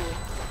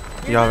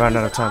 Y'all ran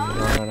out of time.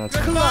 Y'all ran out of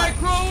time.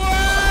 Micro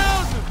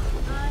world!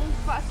 I'm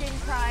fucking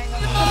crying.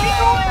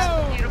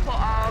 That's beautiful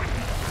off.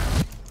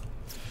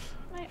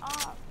 My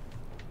off.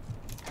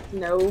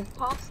 No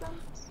possums?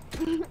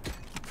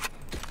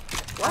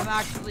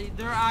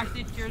 There are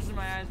actually tears in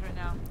my eyes right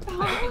now.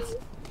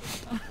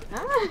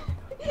 Ah.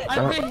 I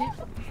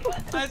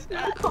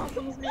think,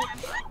 Possums, man.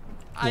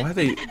 I Why are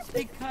think they- it's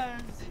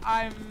because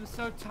I'm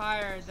so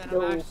tired that I'm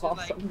No actually like,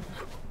 possums.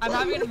 I'm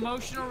having an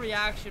emotional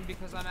reaction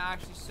because I'm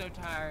actually so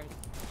tired.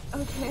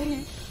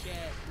 Okay.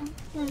 Shit.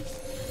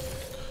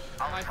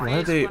 My Why are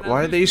face they? when I Why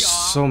are lose they the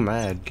so off-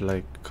 mad?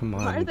 Like, come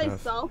on. Why are they bruv.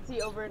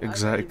 salty over an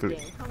Exactly. unrated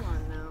game? Come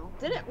on now.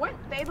 Weren't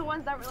they the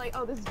ones that were like,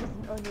 oh, this is just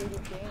an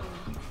unrated game?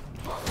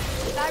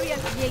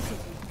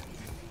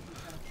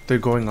 They're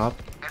going up.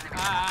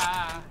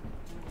 Ah.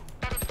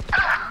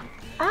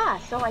 Ah,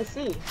 so I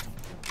see.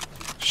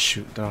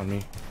 Shoot, they're on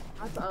me.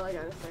 That's all I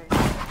gotta say.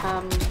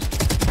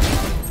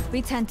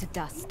 Return to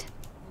dust.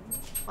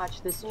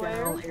 Watch this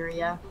general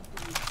area.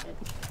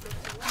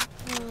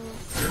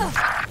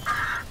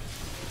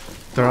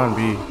 They're on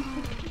B.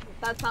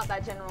 That's not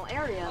that general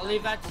area. I'll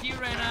leave that to you,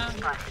 Reina.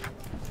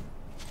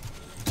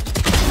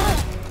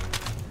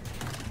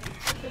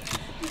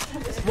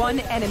 One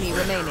enemy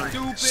remaining.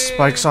 Stupid.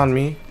 Spike's on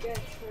me.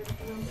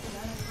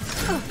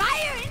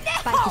 Fire in the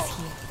Spike is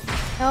here.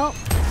 Nope.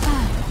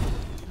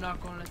 I'm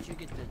not gonna let you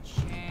get the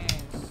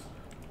chance.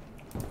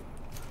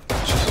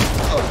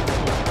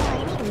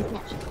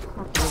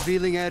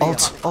 Revealing area.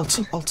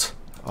 Alt.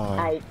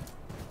 I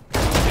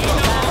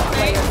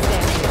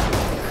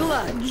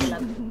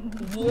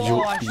Whoa,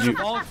 I you- should've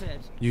ulted.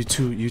 You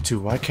two.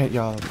 Why can't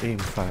y'all aim,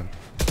 fam?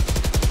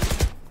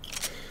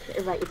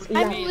 right, it's I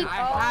left. mean, Oh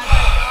I my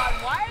had,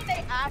 god, why are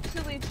they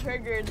actually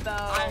triggered though?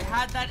 I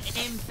had that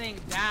aim thing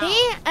down.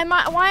 Me?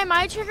 Why am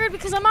I triggered?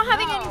 Because I'm not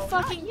having No, any not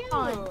fucking you.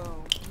 fun.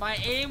 My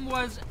aim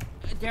was,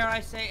 dare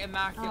I say, Oh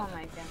immaculate.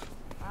 my god.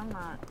 I'm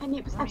not. And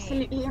it was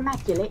absolutely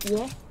immaculate,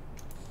 yeah?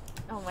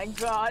 Oh my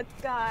god,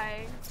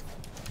 Sky.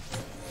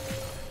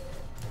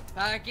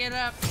 Back it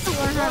up.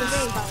 Learn how to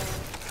spell.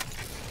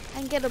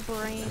 And get a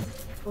brain.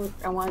 Oh,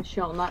 I want to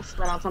show not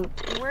sweat on some.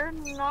 We're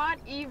not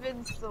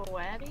even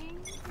sweating.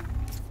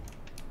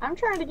 I'm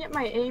trying to get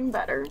my aim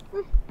better.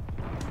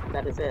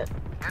 That is it.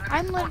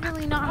 I'm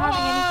literally not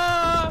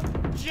having Oh,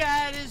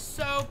 Jet is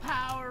so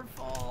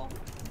powerful.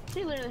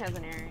 She literally has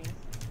an Aries.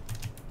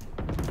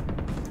 any.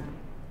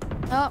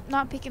 Oh,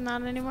 not peeking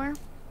that anymore.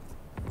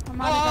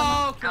 I'm out of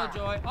Oh,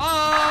 Killjoy.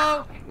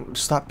 Oh,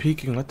 Stop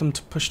peeking. Let them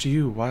push to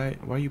you. Why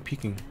are you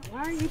peeking?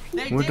 Why are you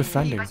they We're did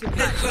defending. peek. No, you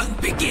don't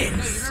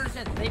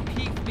understand. They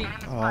peeked me.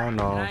 Oh And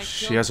no, I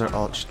she killed has her them.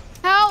 ult.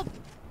 Help!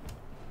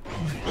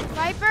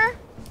 Viper?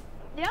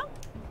 Yeah?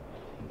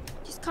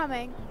 She's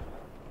coming.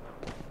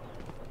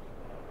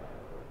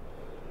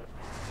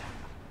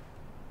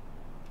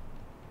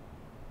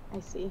 I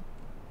see.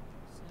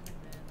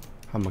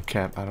 I'm a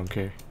cap. I don't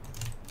care.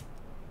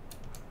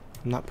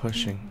 I'm not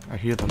pushing. I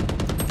hear them.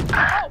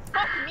 Oh,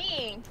 fuck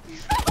me.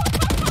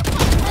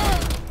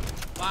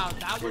 Wow,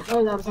 that was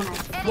Oh, that was a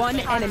nice. One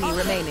enemy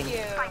remaining. Thank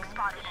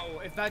you. Oh,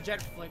 if that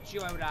jet flicked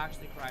you, I would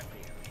actually cry for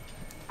you.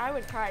 I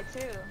would cry too.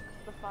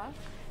 The fuck?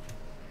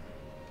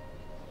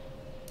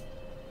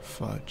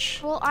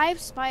 Fudge. Well, I have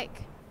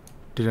Spike.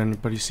 Did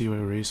anybody see where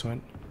Race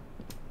went?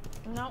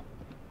 Nope.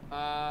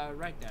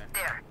 Right there.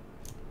 There.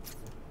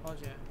 Told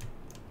ya.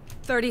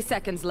 30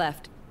 seconds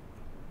left.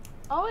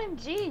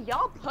 OMG,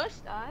 y'all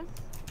pushed us.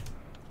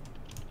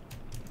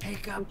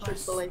 Pick up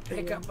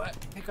us.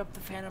 Pick up the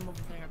phantom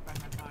over there by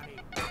my body.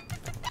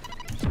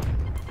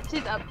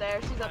 She's up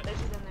there. She's up there.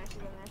 She's in there. She's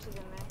in there. She's in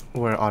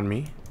there. Where on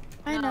me?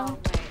 I No, know.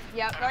 wait.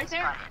 Yep, right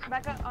there.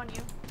 Back up on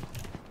you.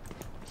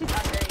 She's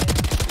under you.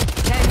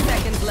 10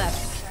 seconds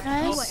left.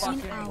 Nice.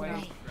 Fucking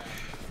way.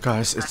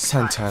 Guys, it's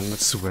 10-10.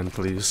 Let's win,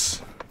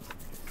 please.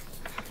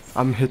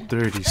 I'm hit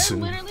 30 They're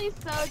soon. literally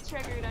so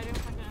triggered. I don't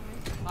fucking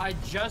understand. I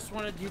just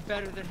want to do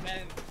better than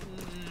men.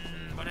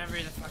 Whatever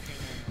the fucking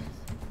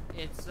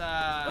name is. It's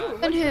Ooh,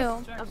 And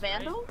who? a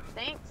vandal?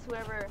 Thanks,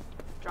 whoever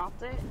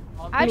dropped it.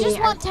 I just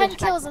Me, want I 10 just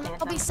kills back and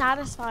to I'll be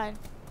satisfied.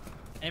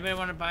 Anybody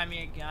want to buy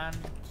me a gun?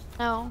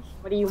 No.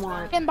 What do you You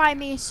want? didn't buy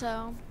me,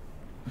 so.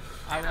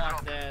 I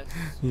want this.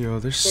 Yo,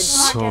 they're not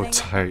so getting it.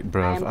 tight,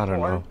 bruv. I don't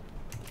know.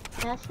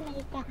 Y'all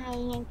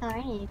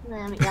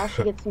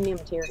should get some new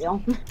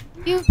material.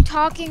 You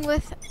talking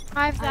with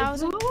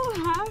 5,000? I don't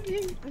have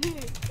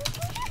anything.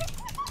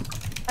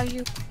 Are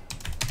you?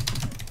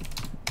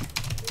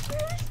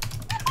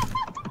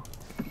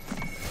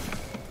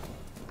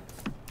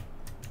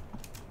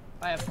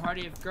 By a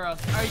party of girls.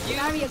 Are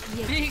you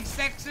being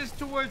sexist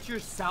towards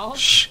yourself?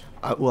 Shh.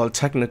 Well,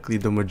 technically,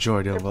 the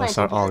majority of They're us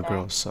are planting all here,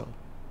 girls, so.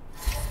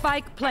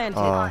 Spike planted.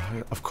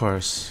 Of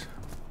course.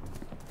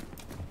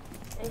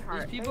 These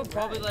people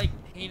probably like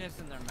penis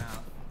in their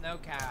mouth. No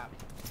cap.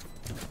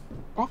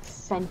 That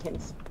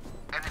sentence.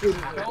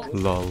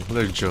 Lol,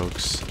 they're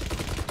jokes.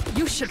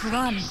 You should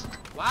run.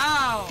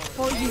 Wow.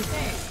 For you.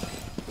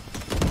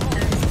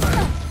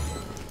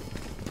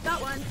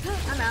 Got one.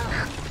 I'm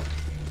out.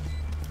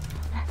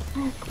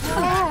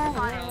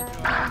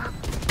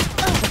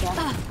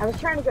 I was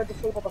trying to go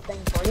disable the thing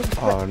for you.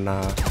 Oh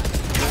nah.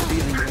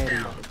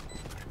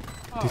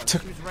 Oh,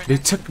 They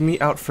took me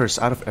out first,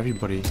 out of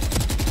everybody.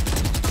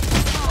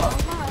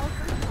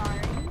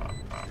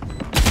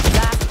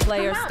 Last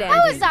player How is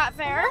standing. that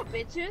fair? Come out,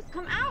 bitches.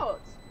 Come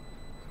out.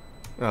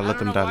 Let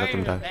them die, let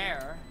them die.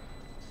 There.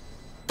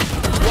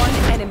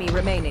 One enemy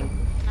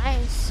remaining.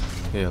 Nice.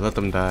 Yeah, let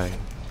them die.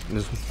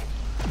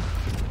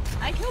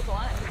 I killed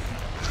one.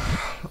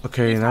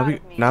 Okay,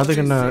 now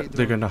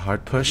they're gonna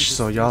hard push,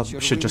 so y'all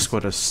should just go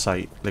to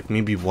site. Like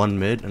maybe one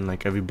mid and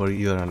like everybody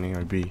either on A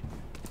or B.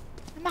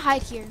 I'm gonna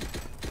hide here.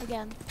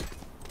 Again.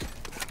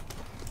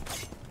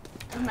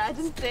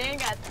 Imagine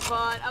staying at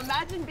spawn.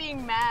 Imagine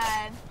being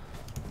mad.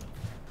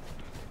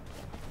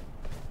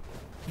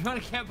 You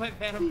wanna camp by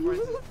Phantom Force?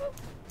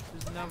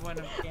 There's no one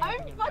of camping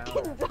I'm in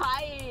fucking Valorant.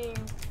 dying.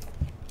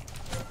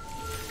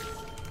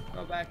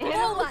 Go back.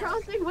 Animal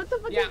Crossing? What the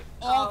fuck? Yeah,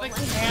 all the my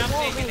camping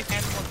God. in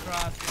Animal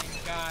Crossing.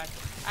 God,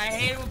 I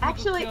hate it when people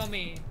Actually- kill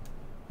me.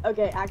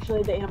 Okay,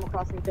 actually, the Animal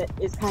Crossing bit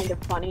is kind of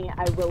funny,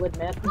 I will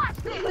admit.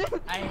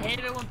 I hate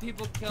it when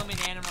people kill me in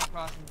Animal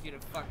Crossing due to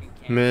fucking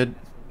camping. Mid.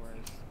 That's the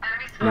worst.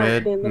 No,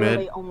 Mid, they literally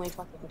mid. only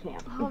fucking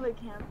camp. Oh, they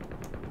can't.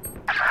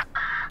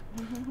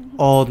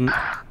 All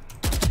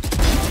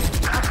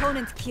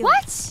Opponent killed.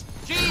 What?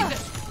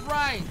 Jesus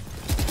Christ!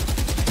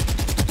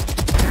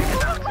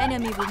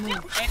 Enemy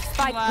removed.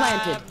 Spike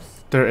planted.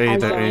 they're A, I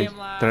they're A,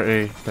 don't. they're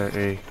A, they're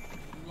A.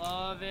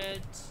 Love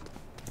it.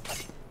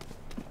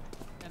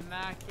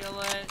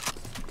 Immaculate.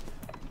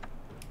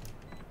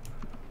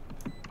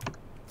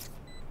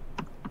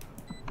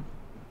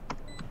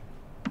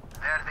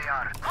 There they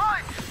are.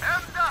 I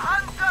am the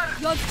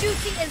hunter! Your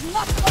duty is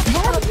not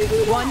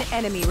over. One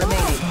enemy remaining.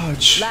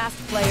 Fudge. Last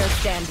player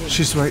standing.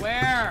 She's right.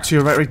 Where? To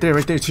your right, right there,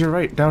 to your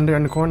right. Down there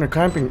in the corner,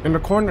 camping, in the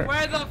corner.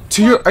 Where the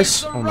To your, fuck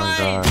is the oh my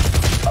right?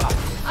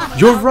 god.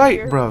 You're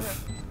right, bruv.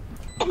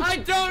 I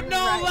don't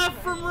know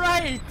left from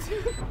right.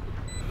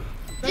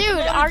 That's Dude,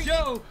 not a are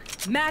joke.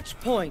 Match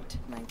point.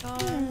 Oh my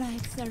god.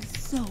 Lives are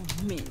so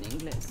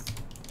meaningless.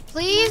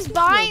 Please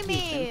buy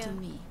me.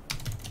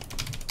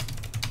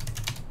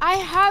 I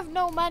have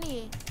no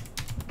money.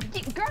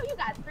 Girl, you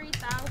got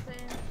 3,000.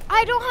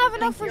 I don't have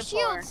enough for You're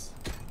poor. shields.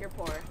 You're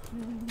poor.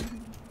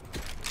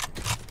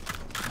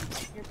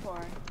 You're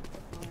poor.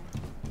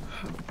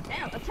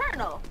 Damn,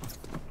 Eternal.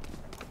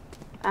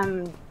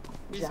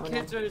 These Jonah.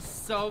 kids are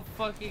so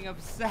fucking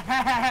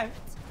upset.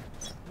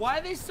 Why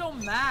are they so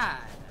mad?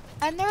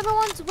 And they're the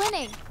ones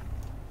winning.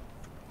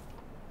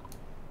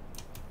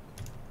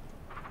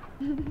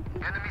 I'm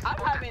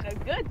having a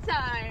good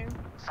time.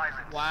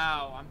 Silence.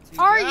 Wow, I'm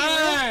too Are good.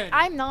 you?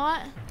 I'm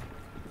not.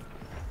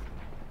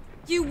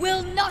 You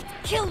will not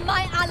kill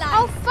my ally.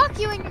 Oh, fuck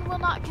you and you will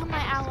not kill my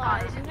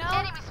allies, you know?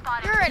 Enemy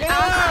spotted. You're an There!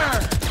 ally.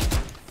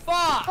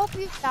 Fuck! Hope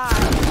you die.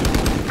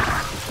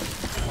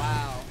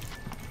 Wow.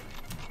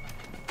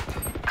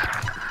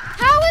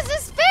 How is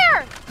this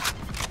fair?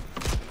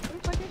 Where the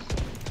fuck is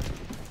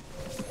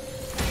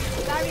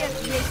she? Gotta be a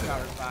 3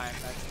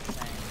 that's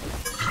insane.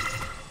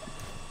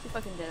 She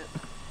fucking did.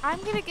 I'm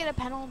gonna get a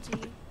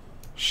penalty.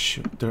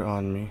 Shoot, they're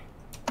on me.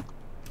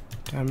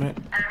 Damn it.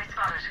 Enemy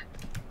spotted.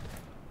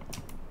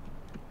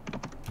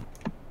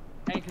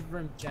 I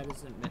confirm Jet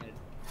isn't mid.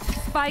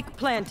 Spike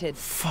planted.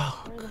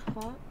 Fuck. Where the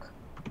fuck?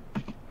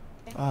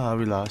 Ah,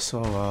 we lost. Oh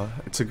well,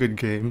 it's a good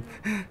game.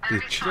 We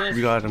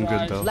got him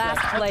good though.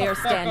 Last Shut the player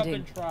fuck up standing.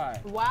 and try.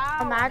 Wow.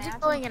 Imagine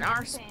going in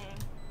our thing.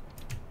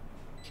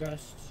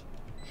 Just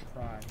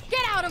try. Get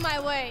out of my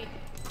way!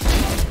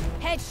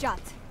 Headshot.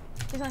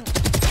 She's on.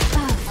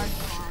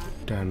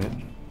 Damn it.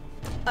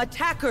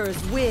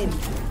 Attackers win.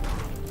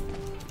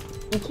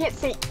 You can't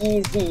say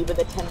easy with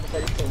a 10 to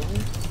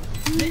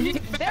 13.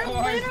 They're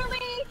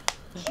literally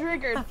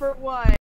triggered for what?